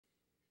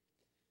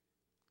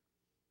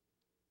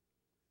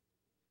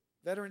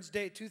Veterans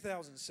Day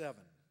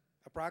 2007,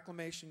 a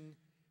proclamation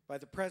by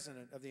the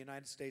President of the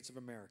United States of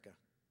America.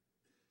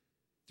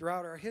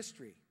 Throughout our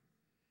history,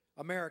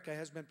 America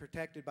has been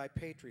protected by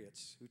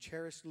patriots who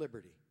cherished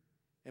liberty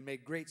and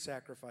made great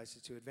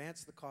sacrifices to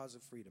advance the cause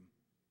of freedom.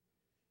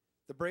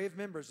 The brave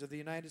members of the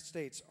United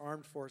States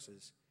Armed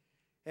Forces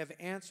have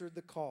answered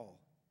the call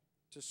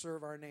to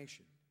serve our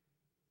nation,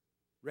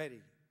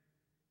 ready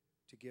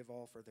to give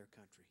all for their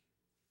country.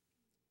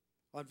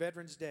 On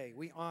Veterans Day,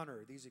 we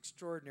honor these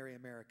extraordinary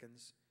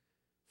Americans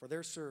for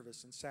their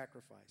service and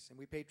sacrifice, and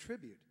we pay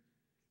tribute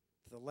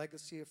to the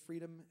legacy of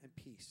freedom and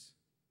peace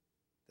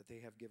that they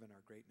have given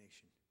our great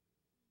nation.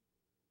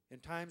 In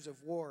times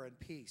of war and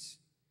peace,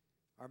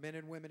 our men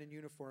and women in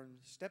uniform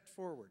stepped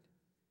forward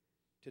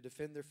to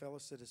defend their fellow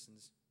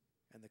citizens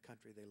and the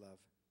country they love.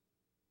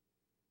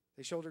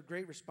 They shouldered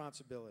great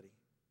responsibility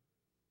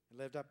and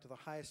lived up to the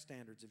highest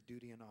standards of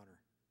duty and honor.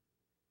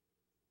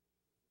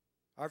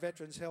 Our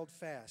veterans held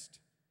fast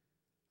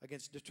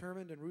against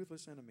determined and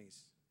ruthless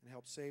enemies and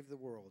helped save the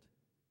world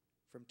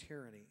from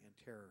tyranny and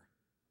terror.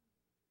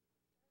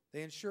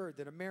 They ensured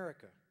that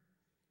America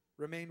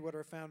remained what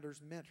our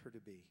founders meant her to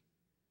be,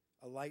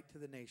 a light to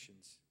the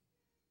nations,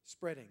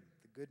 spreading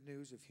the good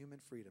news of human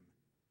freedom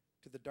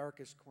to the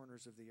darkest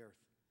corners of the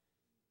earth.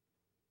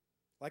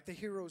 Like the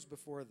heroes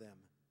before them,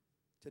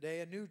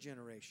 today a new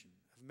generation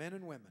of men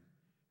and women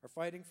are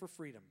fighting for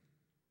freedom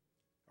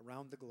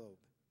around the globe.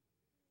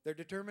 Their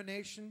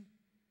determination,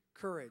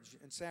 courage,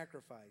 and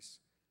sacrifice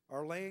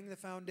are laying the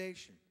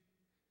foundation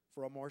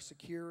for a more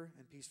secure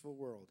and peaceful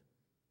world.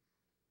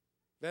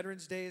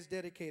 Veterans Day is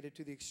dedicated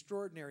to the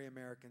extraordinary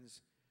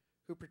Americans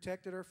who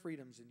protected our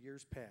freedoms in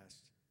years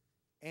past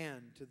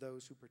and to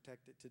those who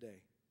protect it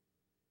today.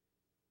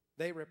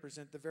 They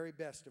represent the very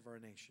best of our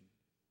nation.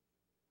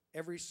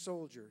 Every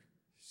soldier,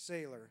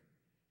 sailor,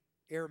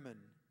 airman,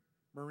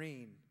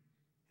 Marine,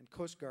 and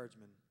Coast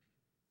Guardsman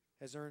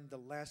has earned the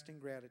lasting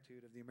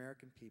gratitude of the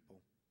American people,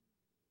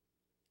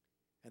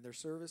 and their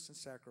service and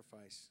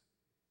sacrifice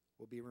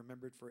will be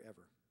remembered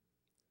forever.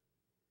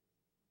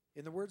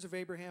 In the words of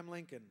Abraham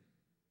Lincoln,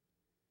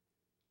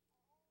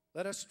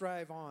 let us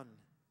strive on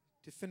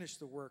to finish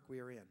the work we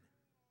are in,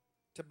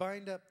 to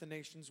bind up the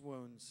nation's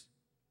wounds,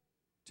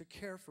 to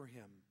care for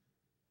him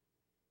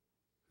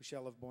who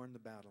shall have borne the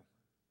battle.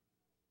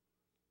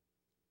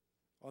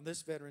 On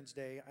this Veterans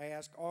Day, I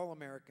ask all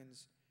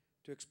Americans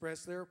to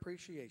express their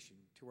appreciation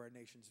to our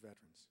nation's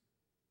veterans.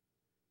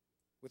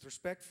 With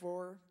respect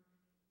for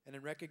and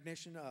in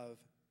recognition of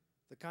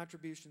the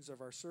contributions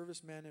of our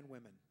servicemen and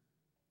women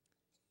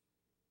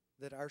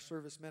that our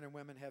servicemen and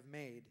women have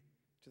made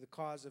to the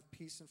cause of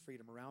peace and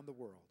freedom around the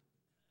world,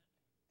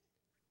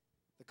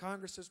 the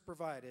Congress has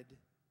provided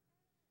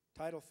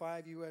Title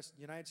V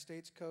United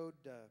States Code,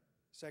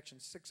 Section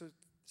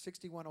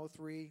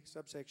 6103,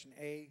 subsection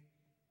A,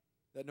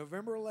 that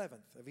November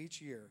 11th of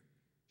each year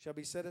shall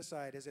be set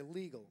aside as a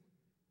legal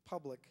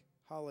public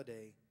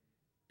holiday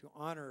to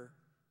honor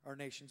our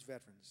nation's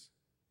veterans.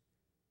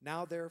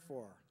 Now,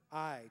 therefore,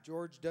 I,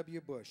 George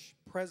W. Bush,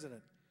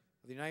 President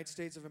of the United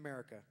States of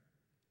America,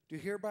 do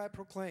hereby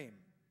proclaim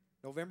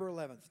November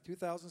 11th,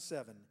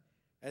 2007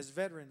 as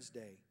Veterans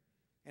Day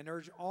and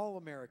urge all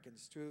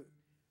Americans to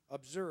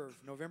observe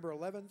November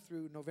 11th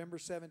through November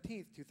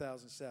 17th,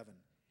 2007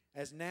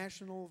 as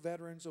National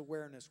Veterans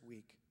Awareness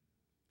Week.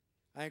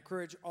 I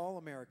encourage all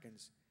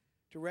Americans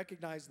to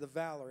recognize the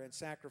valor and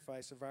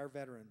sacrifice of our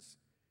veterans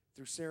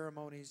through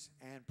ceremonies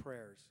and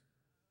prayers.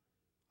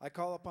 I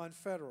call upon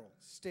federal,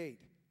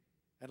 state,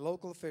 and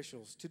local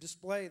officials to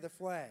display the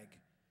flag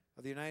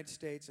of the United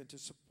States and to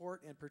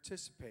support and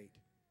participate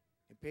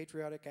in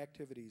patriotic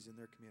activities in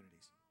their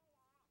communities.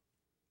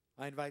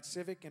 I invite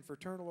civic and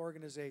fraternal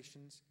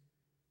organizations,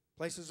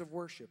 places of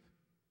worship,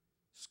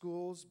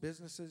 schools,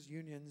 businesses,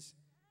 unions,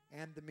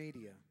 and the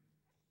media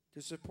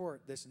to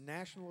support this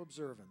national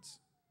observance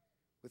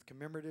with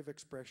commemorative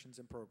expressions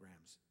and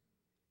programs.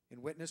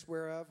 In witness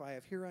whereof, I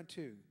have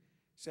hereunto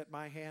set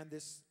my hand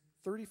this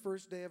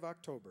 31st day of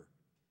October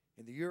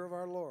in the year of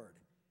our Lord,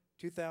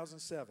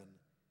 2007,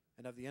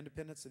 and of the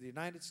independence of the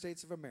United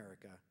States of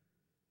America,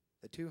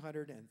 the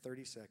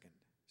 232nd.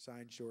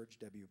 Signed, George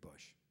W.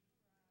 Bush.